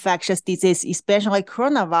emerging infectious disease, especially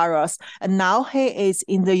coronavirus. And now he is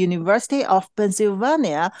in the University of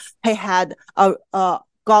Pennsylvania. He had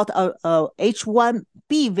got a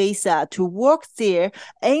H-1B visa to work there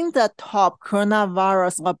in the top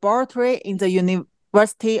coronavirus laboratory in the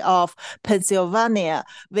University of Pennsylvania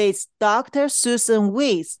with Dr. Susan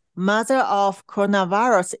Weiss, mother of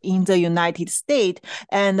coronavirus in the United States,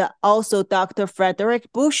 and also Dr.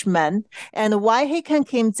 Frederick Bushman. And why he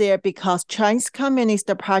came there? Because Chinese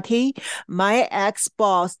Communist Party, my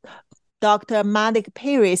ex-boss, Dr. Malik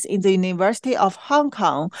Paris in the University of Hong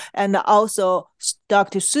Kong, and also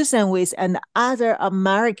Dr. Susan Weiss and other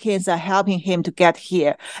Americans are helping him to get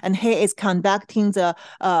here. And he is conducting the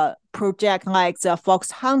project like the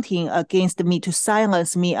fox hunting against me to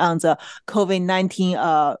silence me on the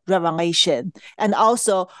COVID-19 revelation. And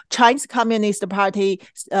also Chinese Communist Party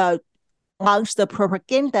launched the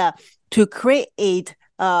propaganda to create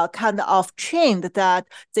kind of trend that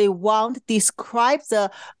they want to describe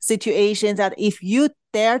the situation that if you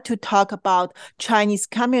dare to talk about Chinese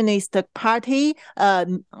Communist Party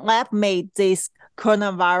lab made this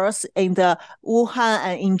coronavirus in the Wuhan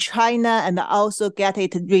and in China, and also get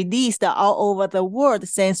it released all over the world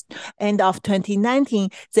since end of 2019,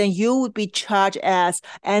 then you would be charged as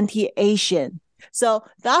anti-Asian. So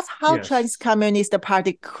that's how Chinese Communist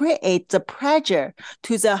Party creates the pressure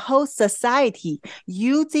to the whole society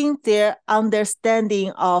using their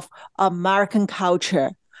understanding of American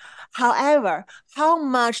culture. However, how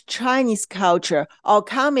much Chinese culture or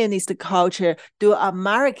communist culture do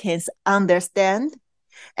Americans understand?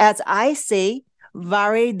 As I say,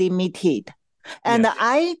 very limited. And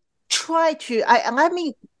I try to, let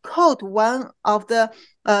me quote one of the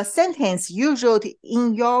sentence you wrote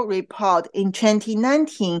in your report in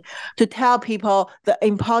 2019 to tell people the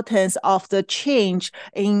importance of the change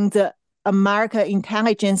in the American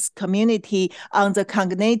intelligence community on the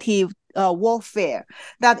cognitive warfare,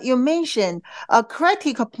 that you mentioned a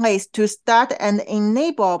critical place to start and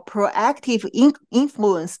enable proactive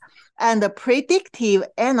influence and predictive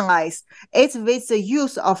analysis is with the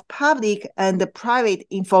use of public and private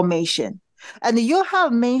information. And you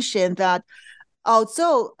have mentioned that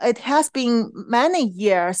although it has been many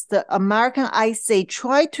years, the American, I say,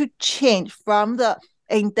 try to change from the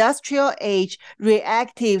industrial age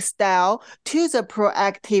reactive style to the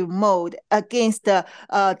proactive mode against their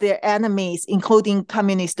enemies, including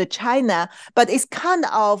communist China. But it's kind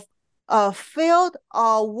of failed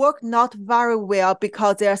or worked not very well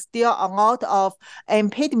because there are still a lot of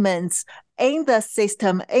impediments in the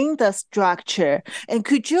system, in the structure. And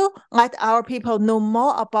could you let our people know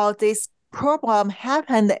more about this problem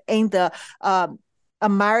happened in the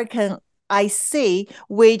American IC,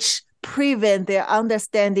 which prevent their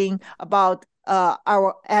understanding about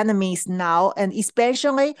our enemies now, and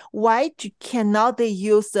especially why cannot they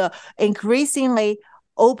use the increasingly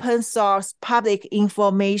open source public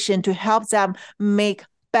information to help them make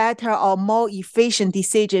better or more efficient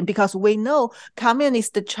decision? Because we know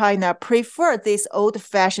communist China prefer this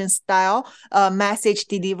old-fashioned style message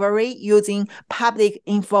delivery using public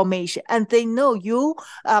information, and they know your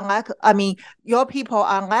people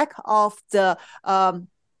are lack of the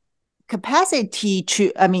capacity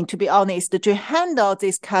to be honest, to handle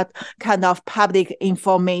this kind of public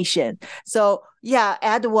information. So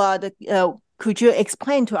Edward, could you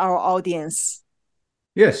explain to our audience?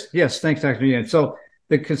 Yes, thanks, Dr. Yan. So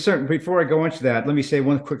the concern, before I go into that, let me say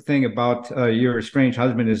one quick thing about your estranged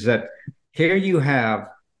husband is that here you have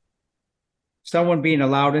someone being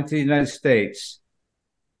allowed into the United States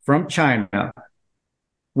from China,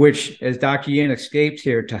 which, as Dr. Yan escaped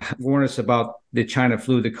here to warn us about the China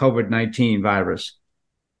flu, the COVID-19 virus.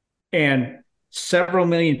 And several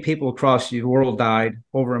million people across the world died.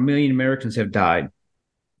 Over 1 million Americans have died.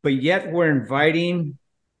 But yet we're inviting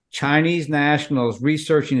Chinese nationals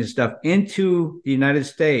researching this stuff into the United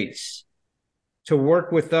States to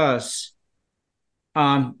work with us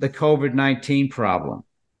on the COVID-19 problem.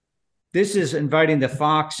 This is inviting the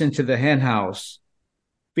fox into the hen house,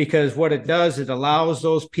 because what it does, it allows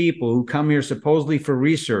those people who come here supposedly for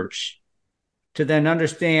research to then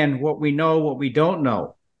understand what we know, what we don't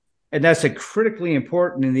know. And that's critically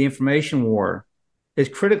important in the information war. It's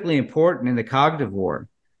critically important in the cognitive war,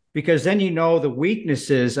 because then you know the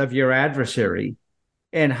weaknesses of your adversary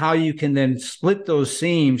and how you can then split those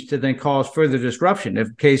seams to then cause further disruption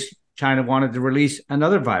in case China wanted to release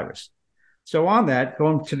another virus. So on that,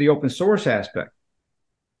 going to the open source aspect,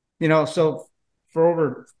 so for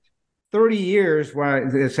over 30 years,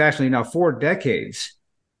 it's actually now 4 decades,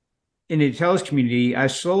 in the intelligence community, I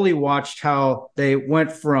slowly watched how they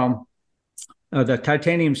went from the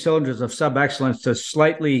titanium cylinders of sub-excellence to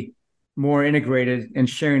slightly more integrated and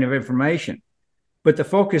sharing of information. But the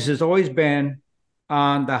focus has always been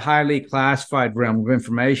on the highly classified realm of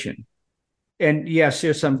information. And yes,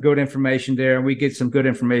 there's some good information there, and we get some good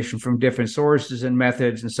information from different sources and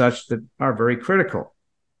methods and such that are very critical.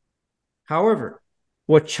 However,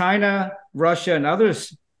 what China, Russia, and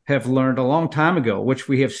others have learned a long time ago, which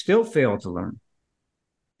we have still failed to learn,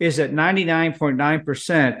 is that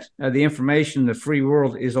 99.9% of the information in the free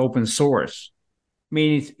world is open source,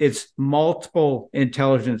 meaning it's multiple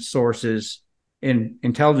intelligence sources in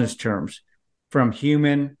intelligence terms, from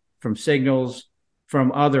human, from signals,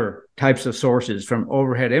 from other types of sources, from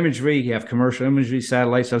overhead imagery, you have commercial imagery,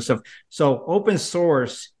 satellites, and stuff. So open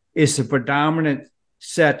source is the predominant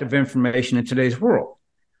set of information in today's world.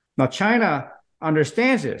 Now, China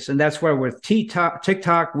understands this, and that's why with TikTok,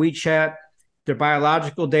 WeChat, their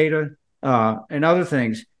biological data, and other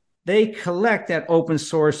things, they collect that open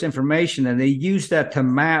source information and they use that to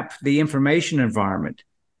map the information environment.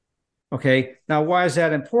 Okay, now why is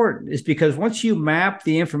that important? It's because once you map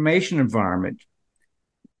the information environment,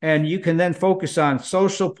 and you can then focus on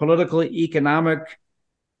social, political, economic,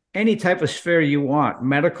 any type of sphere you want,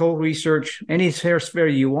 medical research, any sphere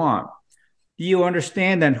you want, you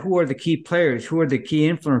understand then who are the key players, who are the key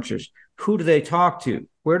influencers, who do they talk to,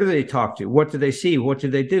 where do they talk to, what do they see, what do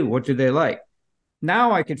they do, what do they like.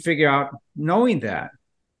 Now I can figure out, knowing that,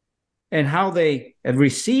 and how they have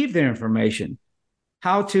received their information,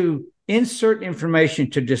 how to insert information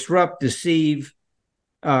to disrupt, deceive,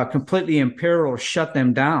 completely imperil, shut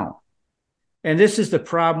them down. And this is the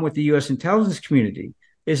problem with the U.S. intelligence community,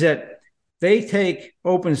 is that they take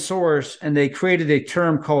open source and they created a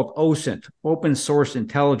term called OSINT, open source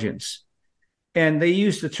intelligence. And they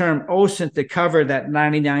use the term OSINT to cover that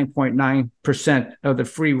 99.9% of the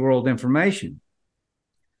free world information.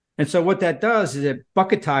 And so what that does is it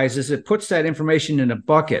bucketizes, it puts that information in a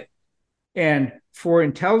bucket. And for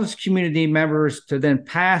intelligence community members to then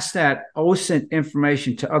pass that OSINT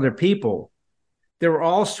information to other people, there are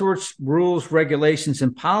all sorts of rules, regulations,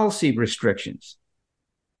 and policy restrictions.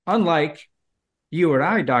 Unlike you or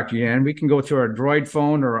I, Dr. Yan, we can go to our Droid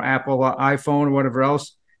phone or Apple iPhone or whatever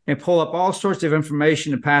else and pull up all sorts of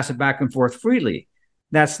information and pass it back and forth freely.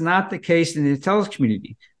 That's not the case in the intelligence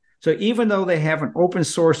community. So even though they have an open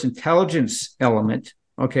source intelligence element,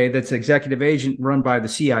 okay, that's executive agent run by the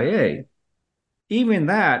CIA, even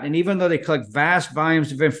that, and even though they collect vast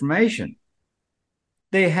volumes of information,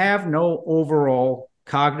 they have no overall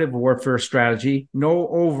cognitive warfare strategy, no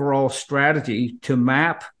overall strategy to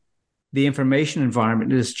map the information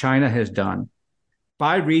environment as China has done,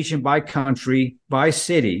 by region, by country, by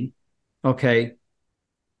city, okay?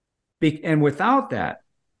 And without that,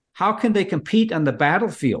 how can they compete on the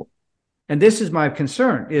battlefield? And this is my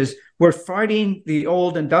concern, is we're fighting the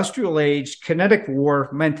old industrial age kinetic war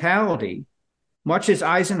mentality, much as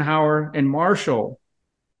Eisenhower and Marshall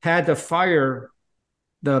had to fire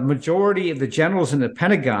the majority of the generals in the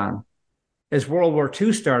Pentagon as World War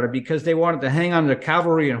II started because they wanted to hang on to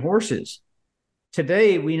cavalry and horses.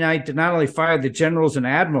 Today, we need to not only fire the generals and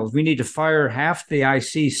admirals, we need to fire half the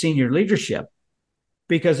IC senior leadership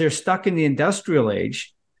because they're stuck in the industrial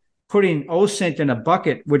age, putting OSINT in a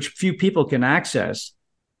bucket which few people can access.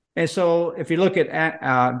 And so if you look at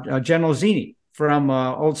General Zinni from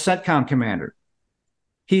old CENTCOM commander,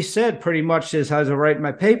 he said pretty much, as I write in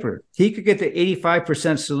my paper, he could get the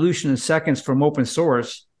 85% solution in seconds from open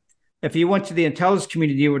source. If he went to the intelligence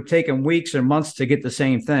community, it would take him weeks or months to get the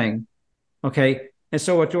same thing. Okay. And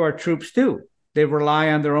so what do our troops do? They rely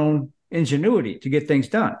on their own ingenuity to get things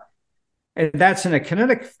done. And that's in a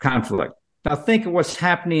kinetic conflict. Now think of what's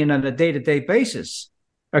happening on a day-to-day basis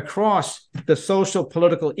across the social,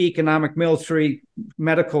 political, economic, military,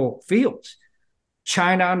 medical fields.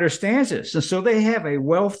 China understands this. And so they have a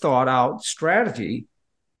well thought out strategy.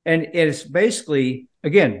 And it's basically,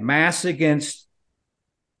 again, mass against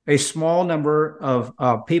a small number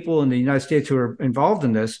of people in the United States who are involved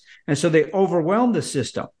in this. And so they overwhelm the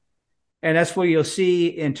system. And that's what you'll see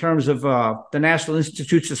in terms of the National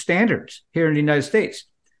Institutes of Standards here in the United States.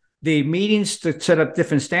 The meetings to set up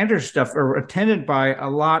different standard stuff are attended by a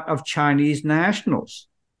lot of Chinese nationals.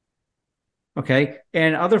 Okay,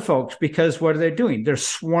 and other folks, because what are they doing? They're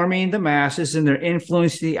swarming the masses and they're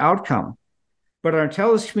influencing the outcome. But our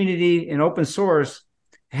intelligence community in open source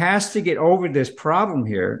has to get over this problem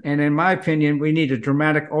here. And in my opinion, we need a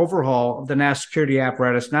dramatic overhaul of the national security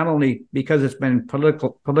apparatus, not only because it's been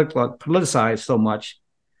politicized so much,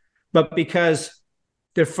 but because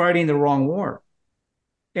they're fighting the wrong war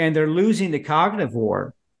and they're losing the cognitive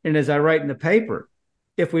war. And as I write in the paper,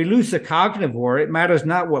 if we lose the cognitive war, it matters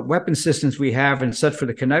not what weapon systems we have and such for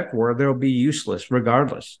the kinetic war, they'll be useless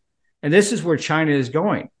regardless. And this is where China is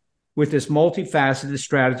going with this multifaceted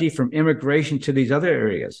strategy from immigration to these other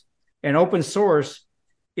areas. And open source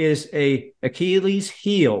is a Achilles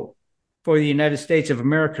heel for the United States of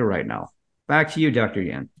America right now. Back to you, Dr.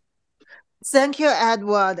 Yan. Thank you,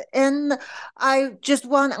 Edward. And I just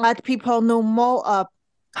want to let people know more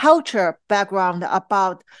culture background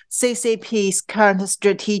about CCP's current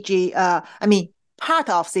strategy. Part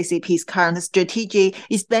of CCP's current strategy,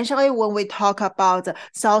 especially when we talk about the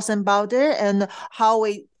southern border and how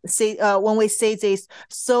we see when we see this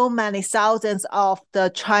so many thousands of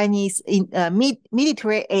the Chinese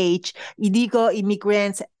military age illegal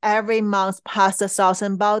immigrants every month pass the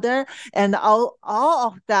southern border, and all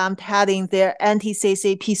of them telling their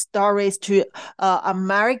anti-CCP stories to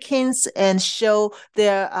Americans and show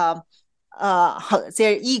they're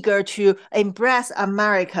eager to embrace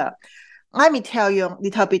America. Let me tell you a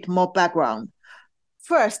little bit more background.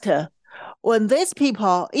 First, when these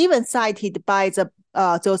people, even cited by the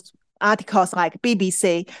those articles like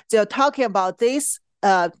BBC, they're talking about these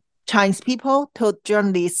Chinese people told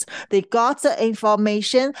journalists they got the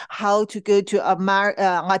information how to go to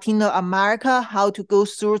Latino America, how to go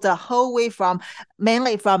through the whole way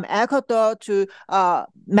mainly from Ecuador to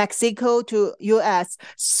Mexico to US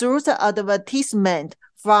through the advertisement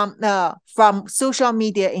from social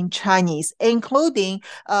media in Chinese, including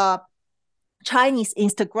Chinese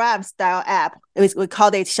Instagram style app, we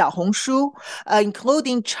call it 小红书,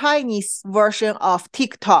 including Chinese version of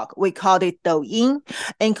TikTok, we call it 抖音,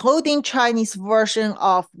 including Chinese version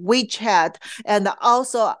of WeChat, and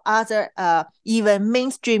also other even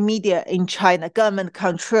mainstream media in China,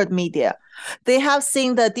 government-controlled media. They have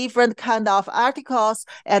seen the different kind of articles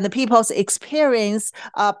and the people's experience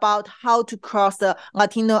about how to cross the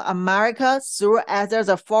Latino America through either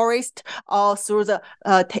the forest or through the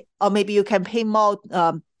or maybe you can pay more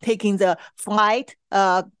taking the flight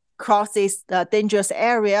across this dangerous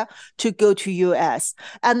area to go to US.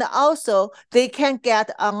 And also they can get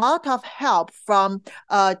a lot of help from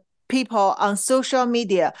people on social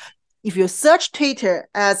media. If you search Twitter,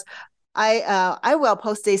 as I will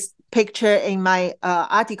post this picture in my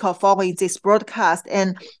article following this broadcast,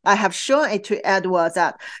 and I have shown it to Edward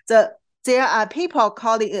that there are people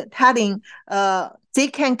telling they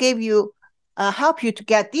can give you help you to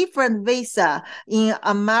get different visa in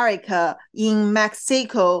America, in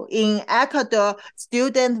Mexico, in Ecuador,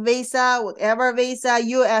 student visa, whatever visa,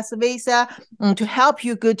 US visa, to help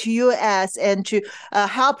you go to US and to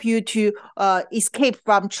help you to escape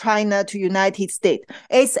from China to United States.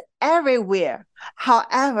 It's everywhere.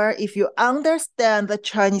 However, if you understand the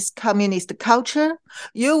Chinese communist culture,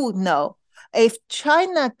 you would know if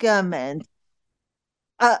China government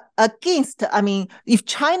if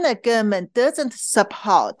China government doesn't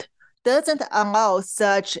allow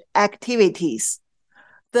such activities,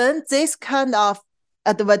 then this kind of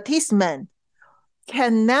advertisement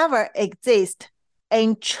can never exist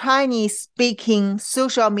in Chinese-speaking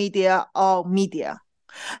social media or media.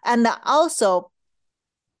 And also,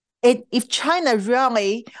 if China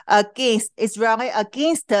really is really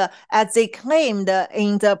against, as they claimed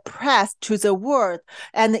in the press to the world,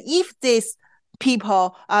 and if these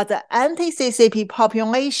people are the anti-CCP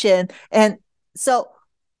population, and so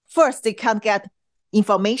first they can't get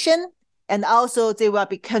information, and also they will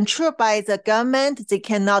be controlled by the government. They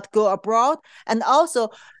cannot go abroad, and also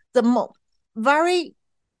the very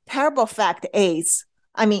terrible fact is,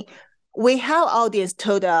 we have audience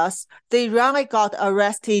told us they really got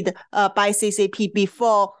arrested by CCP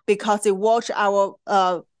before because they watch our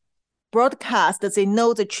broadcast. They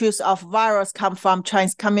know the truth of virus come from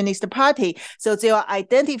Chinese Communist Party. So they are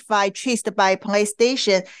identified, traced by police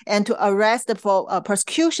station and to arrest for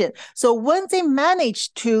persecution. So when they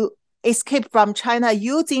manage to escape from China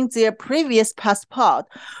using their previous passport,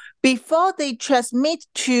 before they transmit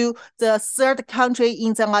to the third country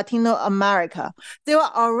in the Latino America, they were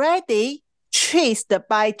already traced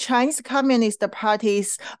by Chinese Communist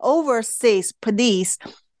Party's overseas police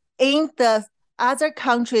in the other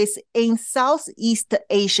countries in Southeast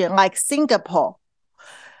Asia, like Singapore.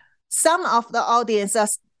 Some of the audience are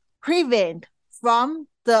prevented from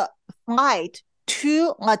the flight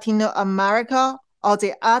to Latino America or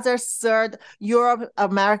the other third Europe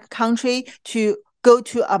American country to go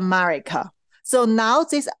to America. So now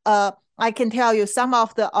this I can tell you some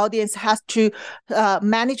of the audience has to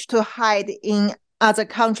manage to hide in other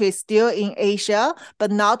countries, still in Asia,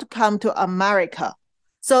 but not come to America.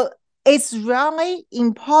 So it's really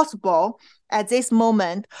impossible at this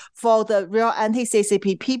moment for the real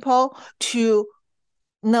anti-CCP people to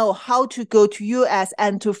know how to go to U.S.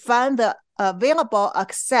 and to find the available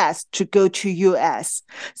access to go to U.S.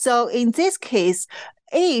 So in this case,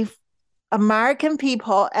 if American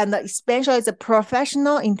people, and especially the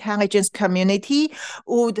professional intelligence community,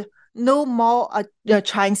 would know more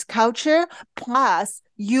Chinese culture, plus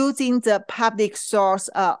using the public source,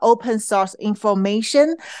 open source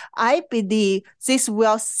information, I believe this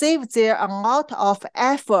will save them a lot of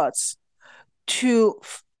efforts to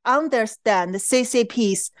understand the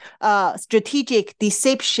CCP's strategic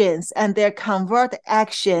deceptions and their covert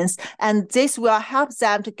actions, and this will help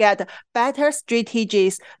them to get better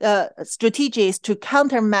strategies to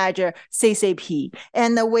countermeasure CCP.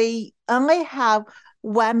 And we only have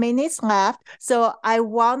 1 minute left, so I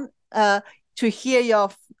want to hear your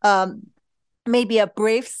maybe a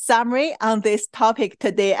brief summary on this topic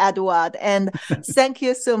today, Edward. And thank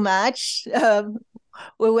you so much.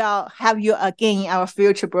 We will have you again in our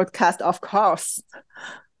future broadcast, of course.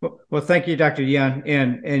 Well, thank you, Dr. Yan.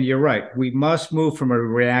 And you're right. We must move from a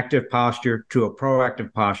reactive posture to a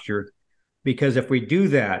proactive posture, because if we do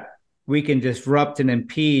that, we can disrupt and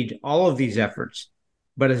impede all of these efforts.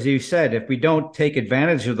 But as you said, if we don't take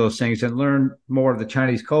advantage of those things and learn more of the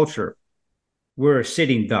Chinese culture, we're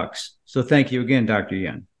sitting ducks. So thank you again, Dr.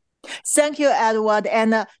 Yan. Thank you, Edward.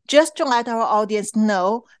 And just to let our audience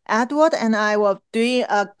know, Edward and I were doing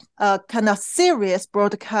a kind of serious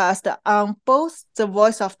broadcast on both the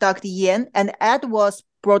Voice of Dr. Yan and Edward's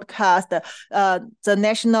broadcast, the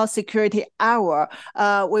National Security Hour.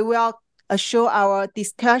 We will show our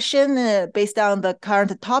discussion based on the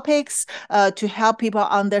current topics to help people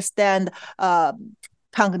understand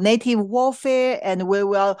cognitive warfare, and we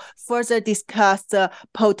will further discuss the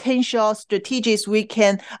potential strategies we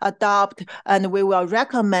can adopt, and we will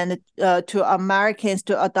recommend to Americans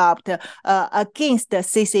to adopt against the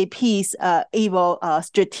CCP's evil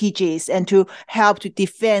strategies and to help to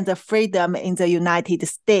defend the freedom in the United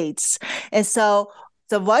States. And so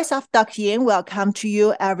the Voice of Dr. Yan will come to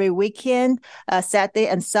you every weekend, Saturday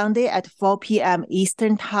and Sunday at 4 p.m.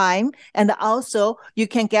 Eastern Time. And also, you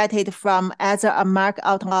can get it from either America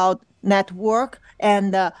Out Loud Network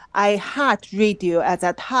and iHeartRadio at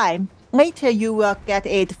that time. Later, you will get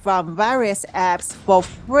it from various apps for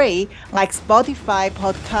free, like Spotify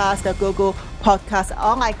Podcast, Google Podcast,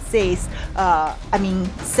 all like this.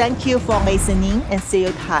 Thank you for listening, and see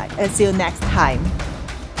you next time.